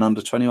be at an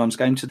under-21s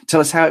game to tell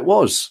us how it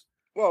was.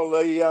 Well,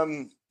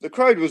 the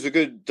crowd was a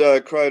good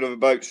crowd of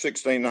about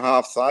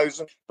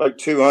 16,500, about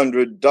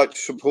 200 Dutch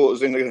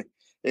supporters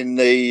in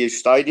the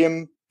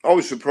stadium. I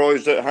was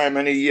surprised at how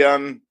many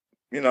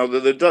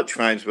the Dutch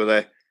fans were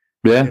there.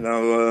 Yeah.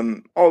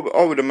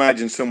 I would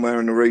imagine somewhere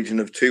in the region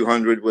of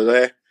 200 were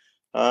there.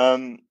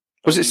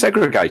 Was it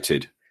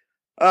segregated?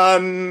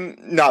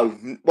 No.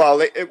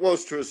 Well, it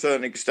was to a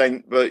certain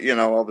extent, but,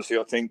 obviously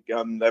I think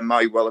there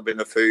may well have been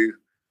a few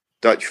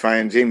Dutch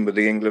fans in with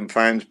the England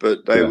fans,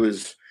 but there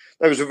was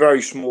a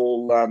very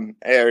small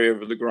area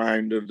of the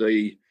ground of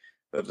the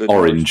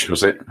orange,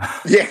 was it?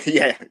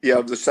 Yeah,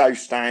 of the south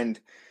stand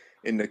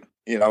in the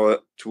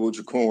towards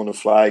the corner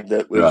flag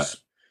that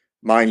was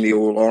mainly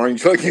all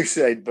orange, like you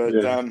said. But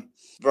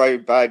very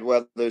bad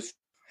weather,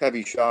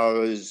 heavy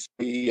showers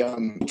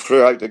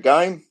throughout the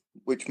game,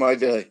 which made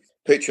the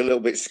pitch a little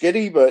bit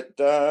skiddy. But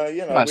we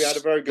had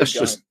a very good game. That's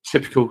just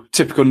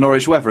typical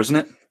Norwich weather, isn't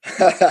it?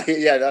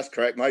 Yeah, that's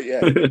correct, mate.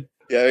 Yeah,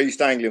 yeah,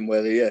 East Anglian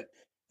weather. Yeah.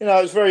 It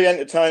was a very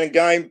entertaining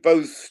game.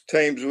 Both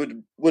teams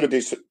would have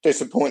been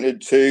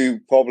disappointed to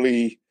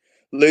probably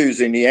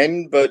lose in the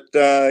end, but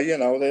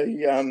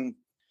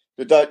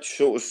the Dutch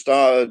sort of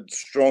started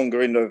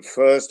stronger in the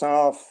first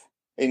half.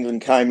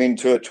 England came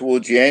into it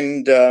towards the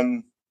end.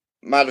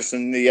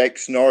 Madison, the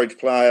ex-Norwich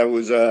player,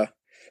 was a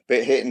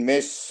bit hit and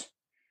miss.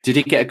 Did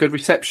he get a good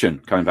reception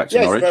coming back to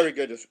Norwich? Yes, very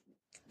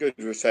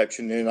good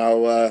reception.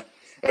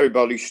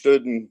 Everybody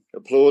stood and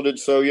applauded.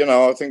 So,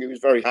 I think he was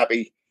very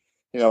happy.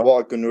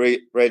 What I can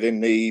read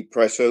in the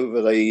press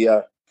over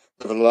the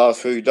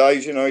last few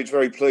days, he's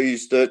very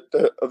pleased of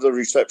the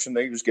reception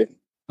that he was getting.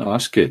 Oh,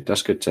 that's good.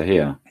 That's good to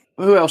hear.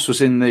 Who else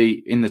was in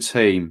the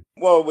team?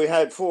 Well, we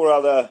had 4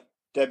 other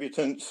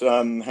debutants: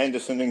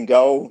 Henderson in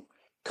goal,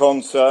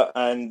 Konsa,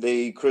 and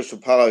the Crystal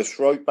Palace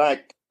right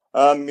back.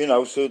 So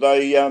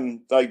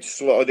they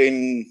slotted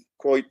in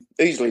quite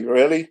easily.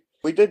 Really,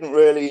 we didn't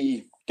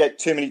really get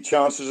too many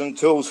chances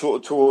until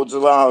sort of towards the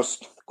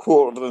last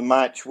quarter of the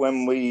match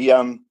when we.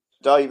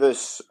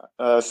 Davis,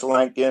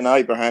 Solanke and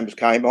Abrahams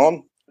came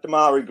on.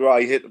 Damari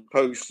Gray hit the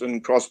post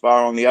and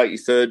crossbar on the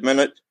 83rd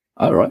minute.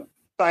 All right.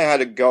 They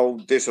had a goal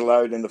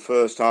disallowed in the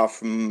first half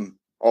from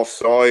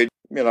offside.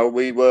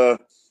 We were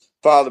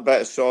far the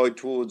better side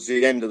towards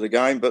the end of the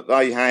game, but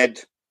they had,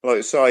 like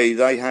I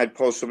say,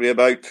 possibly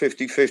about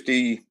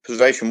 50-50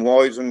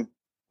 possession-wise and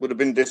would have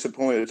been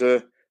disappointed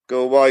to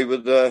go away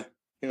with the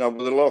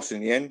loss in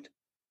the end.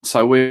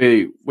 So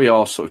we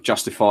are sort of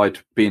justified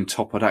being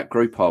top of that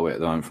group, are we, at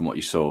the moment, from what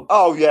you saw?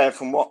 Oh yeah,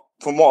 from what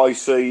I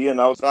see,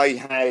 they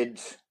had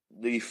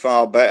the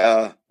far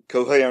better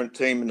coherent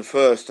team in the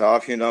first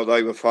half. They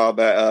were far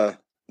better.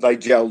 They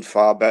gelled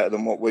far better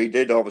than what we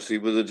did. Obviously,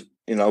 with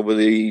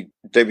the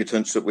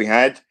debutants that we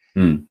had,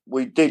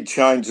 we did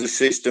change the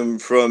system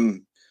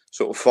from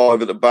sort of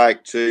 5 at the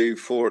back to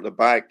 4 at the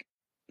back.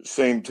 It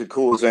seemed to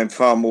cause them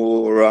far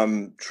more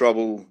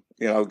trouble,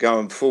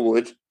 going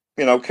forward.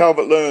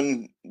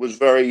 Calvert-Lewin was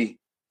very,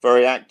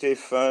 very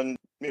active, and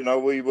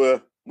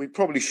we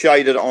probably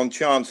shaded on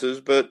chances,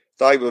 but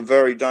they were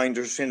very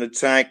dangerous in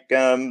attack.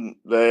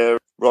 Their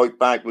right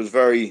back was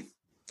very,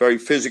 very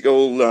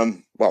physical.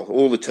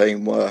 All the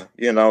team were.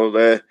 It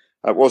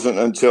wasn't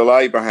until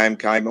Abraham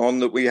came on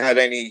that we had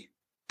any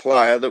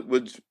player that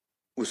was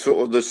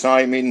sort of the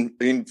same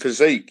in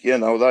physique. They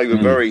were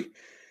very,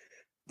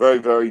 very,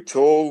 very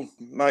tall.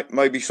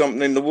 Maybe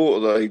something in the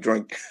water that they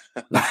drink.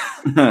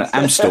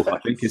 Amstel, I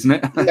think, isn't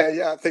it?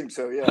 Yeah, I think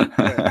so.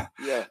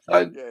 Yeah.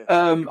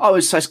 I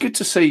would say it's good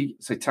to see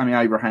Tammy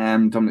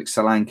Abraham, Dominic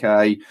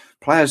Solanke,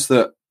 players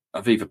that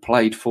have either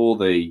played for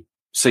the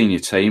senior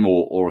team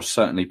or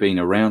certainly been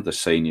around the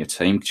senior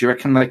team. Do you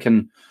reckon they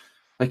can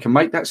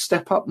make that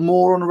step up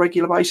more on a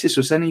regular basis?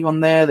 Was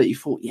anyone there that you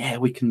thought, he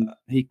can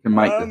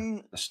make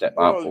the step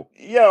up?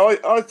 Yeah,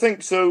 I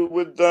think so.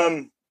 With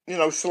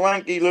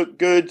Solanke looked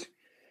good.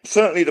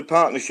 Certainly the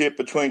partnership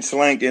between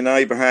Solanke and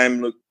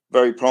Abraham looked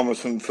very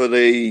promising for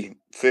the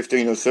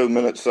 15 or so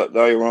minutes that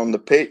they were on the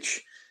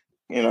pitch.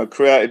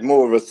 Created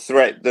more of a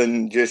threat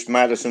than just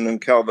Madison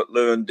and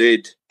Calvert-Lewin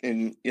did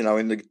in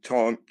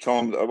the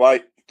time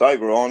that they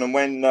were on. And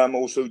when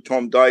also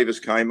Tom Davis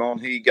came on,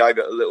 he gave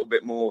it a little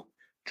bit more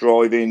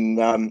drive in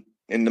the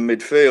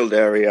midfield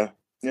area.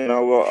 There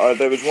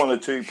was 1 or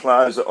 2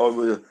 players that I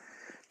was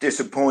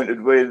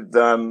disappointed with.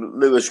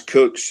 Lewis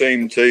Cook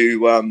seemed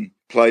to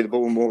play the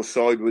ball more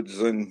sideways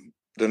than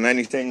than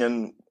anything.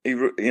 And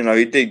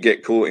he did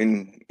get caught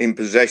in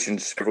possession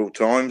several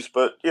times,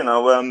 but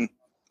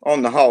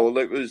on the whole,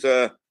 it was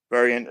a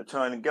very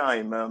entertaining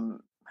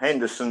game.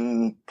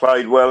 Henderson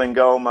played well in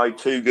goal, made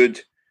two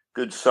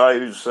good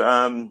saves.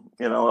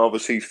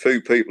 Obviously,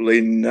 few people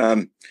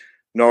in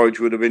Norwich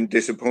would have been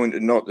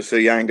disappointed not to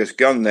see Angus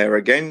Gunn there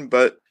again,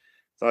 but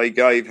they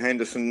gave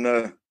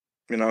Henderson,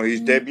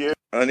 his debut,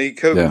 and he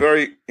coped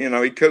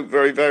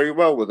very very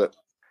well with it.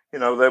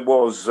 There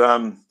was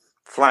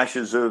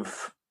flashes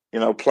of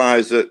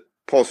players that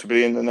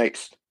possibly in the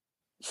next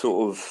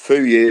sort of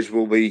few years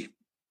will be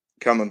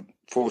coming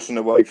forcing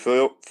their way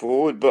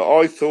forward. But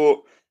I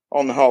thought,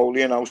 on the whole,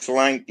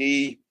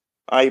 Solanke,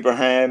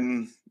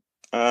 Abraham,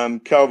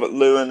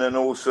 Calvert-Lewin, and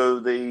also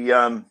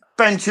the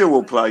Ben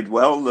Chilwell played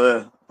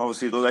well.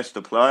 Obviously, the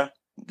Leicester player,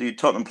 the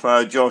Tottenham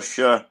player Josh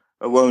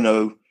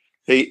Owono,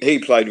 he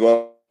played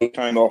well. He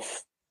came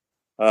off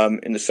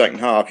in the second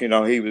half.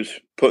 He was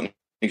putting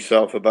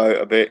himself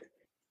about a bit.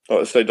 Like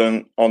I said,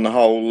 on the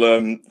whole,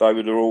 they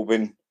would have all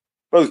been.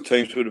 Both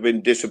teams would have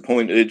been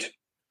disappointed,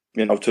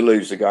 to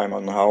lose the game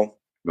on the whole.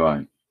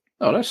 Right.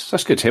 Oh,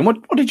 that's good, Tim.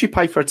 What did you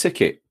pay for a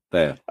ticket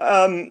there?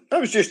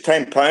 That was just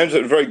 £10.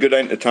 It was very good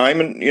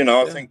entertainment.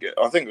 I think it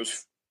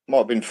might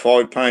have been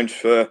 £5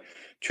 for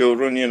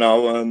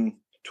children.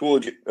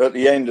 Towards at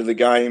the end of the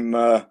game,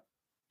 there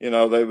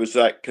was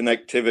that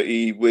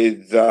connectivity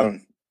with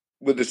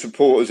the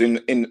supporters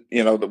in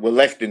that were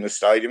left in the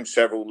stadium.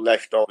 Several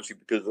left, obviously,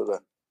 because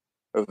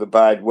of the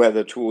bad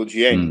weather towards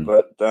the end.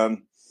 But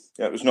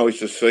it was nice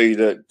to see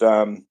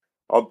that.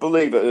 I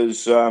believe it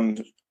was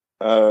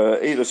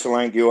either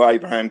Solanke or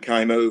Abraham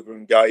came over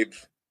and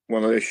gave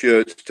one of their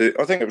shirts to.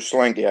 I think it was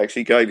Solanke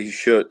actually gave his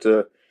shirt to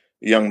a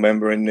young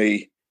member in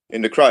the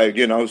crowd.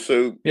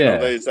 So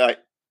there's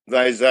that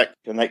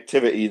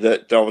connectivity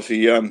that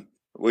obviously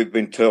we've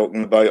been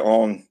talking about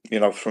on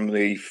from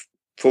the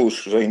full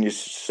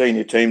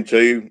senior team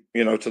to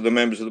to the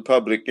members of the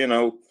public.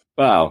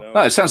 Wow,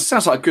 it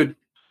sounds like a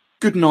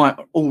good night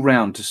all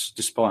round,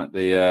 despite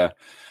the.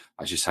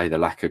 As you say, the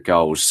lack of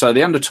goals. So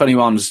the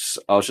under-21s,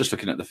 I was just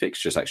looking at the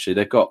fixtures, actually.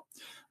 We've got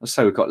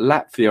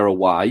Latvia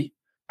away,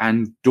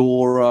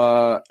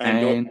 Andorra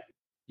and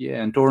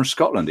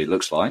Scotland, it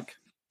looks like.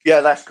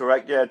 Yeah, that's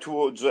correct. Yeah,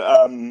 towards,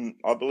 I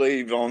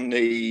believe on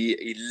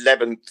the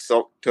 11th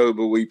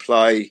October, we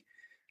play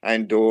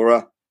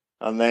Andorra.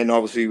 And then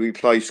obviously we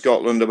play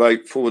Scotland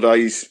about 4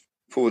 days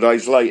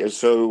later.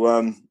 So,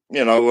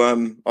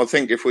 I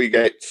think if we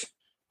get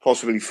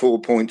possibly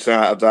 4 points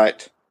out of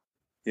that,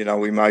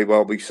 we may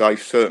well be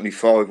safe. Certainly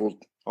 5 will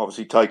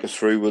obviously take us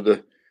through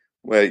with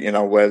where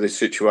the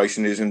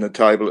situation is in the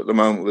table at the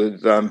moment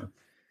with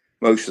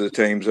most of the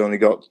teams only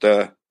got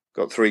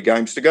 3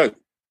 games to go.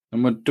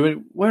 And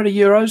where are the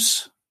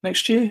Euros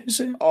next year,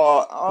 is it?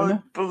 I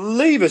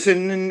believe it's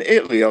in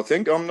Italy, I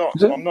think. I'm not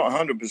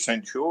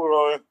 100%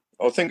 sure.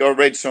 I think I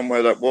read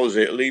somewhere that was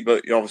Italy,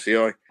 but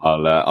obviously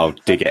I'll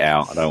dig it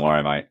out. Don't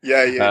worry, mate.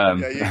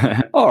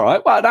 Yeah. All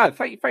right. Well, no,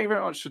 thank you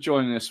very much for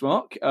joining us,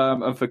 Mark,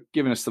 and for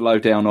giving us the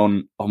lowdown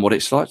on what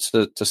it's like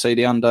to see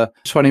the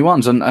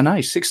under-21s. And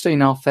hey,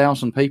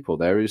 16,500 people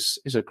there is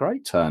a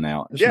great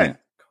turnout, isn't it?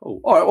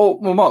 Cool. All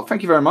right. Well, Mark,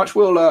 thank you very much.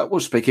 We'll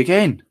speak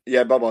again.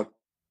 Yeah. Bye-bye.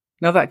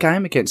 Now, that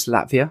game against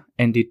Latvia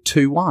ended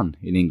 2-1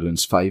 in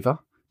England's favour,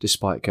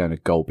 despite going a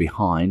goal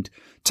behind.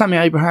 Tammy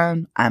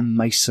Abraham and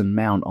Mason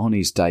Mount on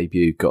his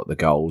debut got the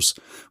goals,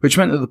 which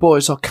meant that the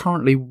boys are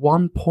currently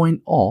 1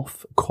 point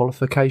off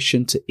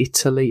qualification to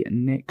Italy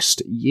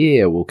next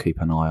year. We'll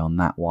keep an eye on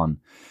that one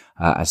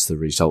as the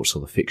results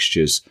of the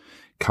fixtures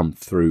come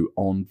through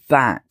on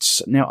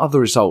that. Now,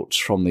 other results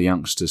from the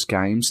youngsters'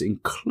 games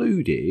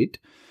included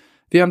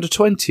the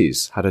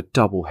under-20s had a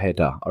double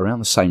header around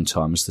the same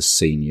time as the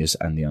seniors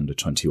and the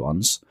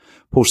under-21s.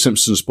 Paul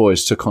Simpson's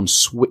boys took on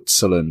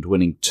Switzerland,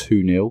 winning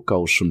 2-0,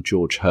 goals from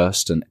George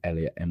Hurst and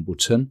Elliot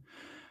Embleton.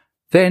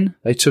 Then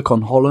they took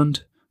on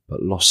Holland,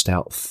 but lost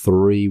out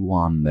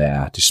 3-1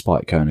 there,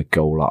 despite going a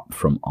goal up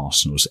from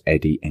Arsenal's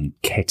Eddie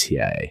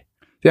Nketiah.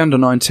 The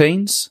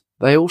under-19s,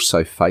 they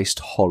also faced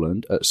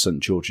Holland at St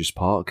George's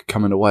Park,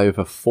 coming away with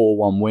a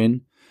 4-1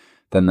 win.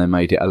 Then they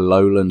made it a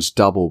Lowlands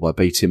double by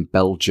beating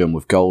Belgium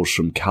with goals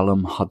from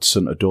Callum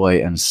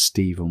Hudson-Odoi and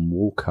Stephen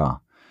Walker.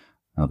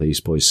 Now these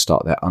boys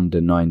start their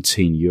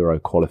under-19 Euro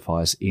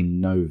qualifiers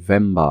in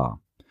November.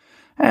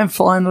 And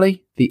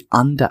finally, the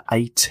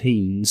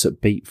under-18s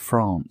beat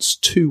France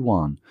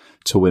 2-1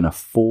 to win a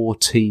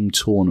 4-team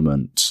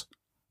tournament.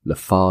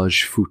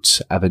 Lafarge Foot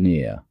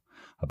Avenir,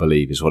 I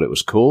believe is what it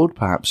was called.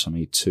 Perhaps I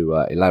need to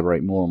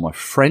elaborate more on my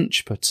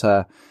French, but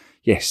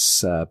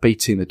yes,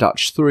 beating the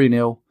Dutch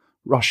 3-0.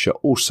 Russia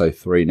also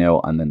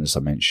 3-0, and then, as I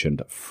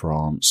mentioned,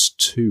 France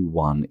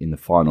 2-1 in the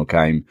final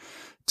game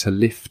to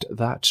lift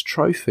that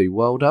trophy.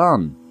 Well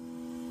done.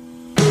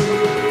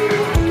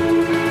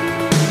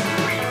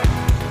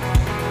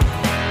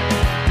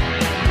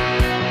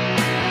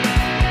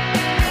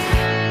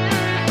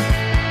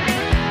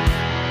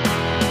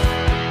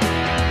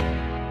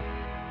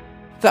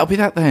 That'll be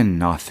that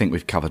then. I think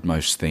we've covered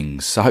most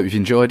things. I hope you've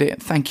enjoyed it.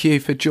 Thank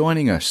you for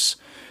joining us.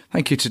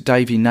 Thank you to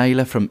Davey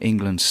Naylor from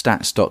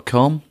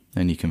englandstats.com,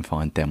 and you can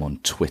find them on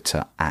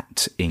Twitter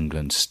at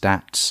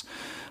englandstats.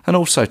 And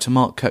also to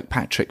Mark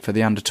Kirkpatrick for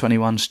the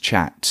Under-21s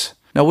chat.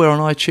 Now we're on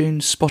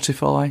iTunes,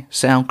 Spotify,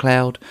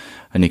 SoundCloud,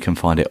 and you can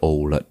find it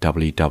all at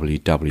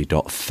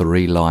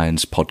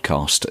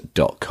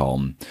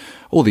www.threelionspodcast.com.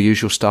 All the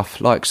usual stuff,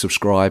 like,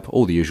 subscribe,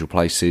 all the usual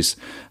places.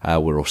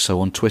 We're also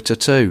on Twitter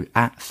too,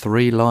 at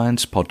 3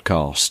 Lions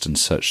Podcast, and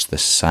search the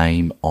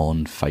same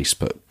on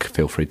Facebook.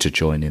 Feel free to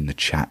join in the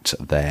chat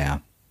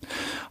there.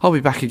 I'll be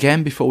back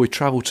again before we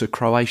travel to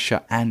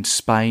Croatia and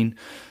Spain.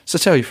 So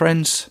tell your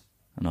friends,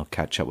 and I'll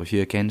catch up with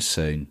you again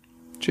soon.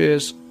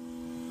 Cheers.